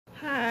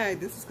Hi,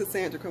 this is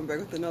Cassandra coming back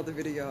with another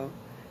video.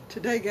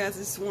 Today, guys, I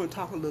just want to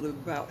talk a little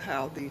bit about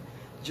how the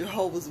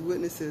Jehovah's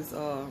Witnesses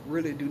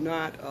really do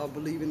not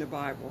believe in the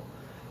Bible.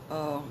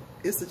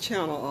 It's a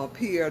channel,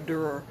 Pierre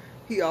Durr.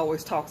 He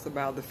always talks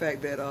about the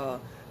fact that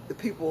the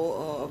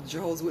people of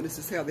Jehovah's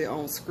Witnesses have their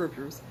own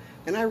scriptures.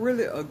 And I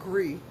really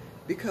agree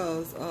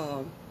because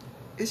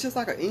it's just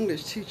like an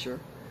English teacher,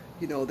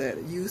 you know,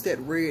 that used that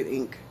red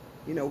ink.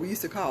 You know, we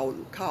used to call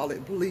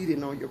it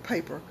bleeding on your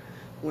paper.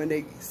 When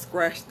they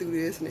scratched through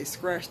this and they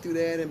scratched through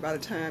that, and by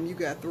the time you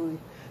got through,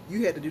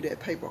 you had to do that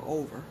paper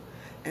over.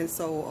 And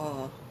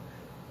so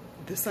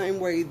the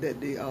same way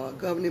that the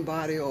governing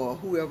body or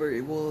whoever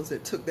it was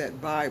that took that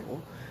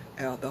Bible,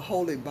 the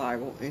Holy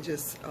Bible, and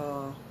just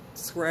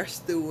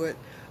scratched through it,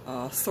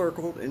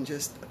 circled, and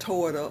just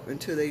tore it up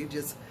until they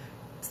just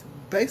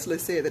basically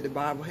said that the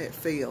Bible had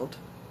failed,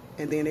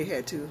 and then they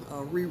had to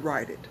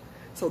rewrite it.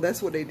 So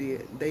that's what they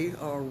did. They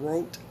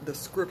wrote the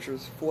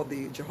scriptures for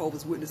the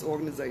Jehovah's Witness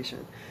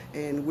organization,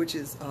 and which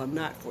is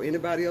not for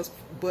anybody else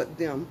but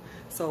them.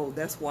 So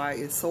that's why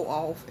it's so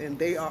off, and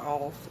they are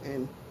off,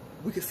 and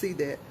we can see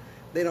that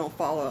they don't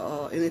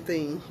follow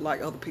anything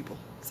like other people.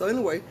 So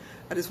anyway,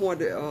 I just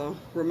wanted to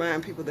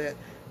remind people that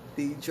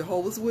the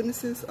Jehovah's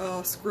Witnesses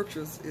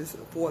scriptures is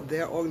for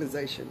their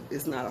organization.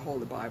 It's not a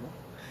Holy Bible.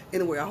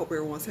 Anyway, I hope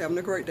everyone's having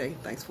a great day.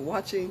 Thanks for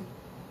watching.